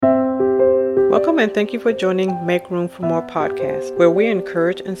Welcome and thank you for joining Make Room for More podcast, where we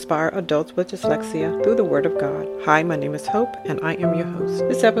encourage and inspire adults with dyslexia through the Word of God. Hi, my name is Hope and I am your host.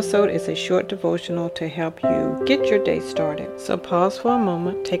 This episode is a short devotional to help you get your day started. So pause for a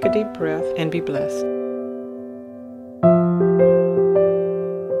moment, take a deep breath, and be blessed.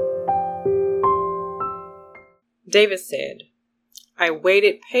 David said, I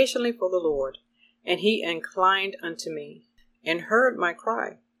waited patiently for the Lord, and he inclined unto me, and heard my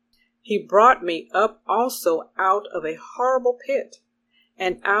cry. He brought me up also out of a horrible pit,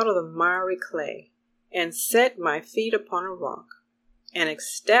 and out of the miry clay, and set my feet upon a rock, and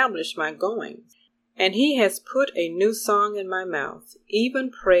established my goings. And he has put a new song in my mouth,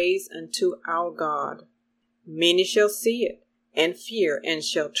 even praise unto our God. Many shall see it, and fear, and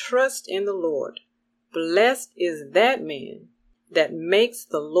shall trust in the Lord. Blessed is that man that makes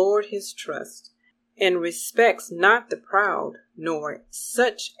the Lord his trust, and respects not the proud, nor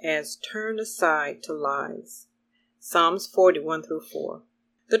such as turn aside to lies. Psalms 41-4.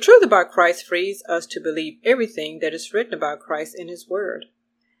 The truth about Christ frees us to believe everything that is written about Christ in his word.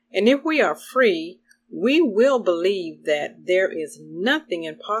 And if we are free, we will believe that there is nothing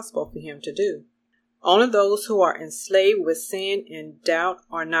impossible for him to do. Only those who are enslaved with sin and doubt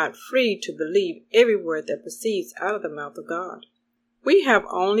are not free to believe every word that proceeds out of the mouth of God. We have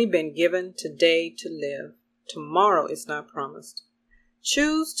only been given today to live. Tomorrow is not promised.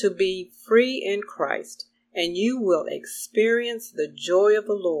 Choose to be free in Christ, and you will experience the joy of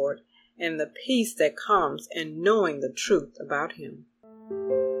the Lord and the peace that comes in knowing the truth about him.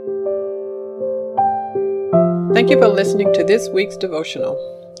 Thank you for listening to this week's devotional.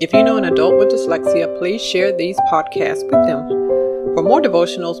 If you know an adult with dyslexia, please share these podcasts with them. For more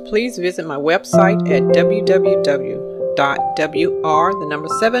devotionals, please visit my website at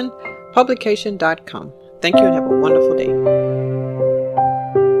www.wr7publication.com. Thank you and have a wonderful day.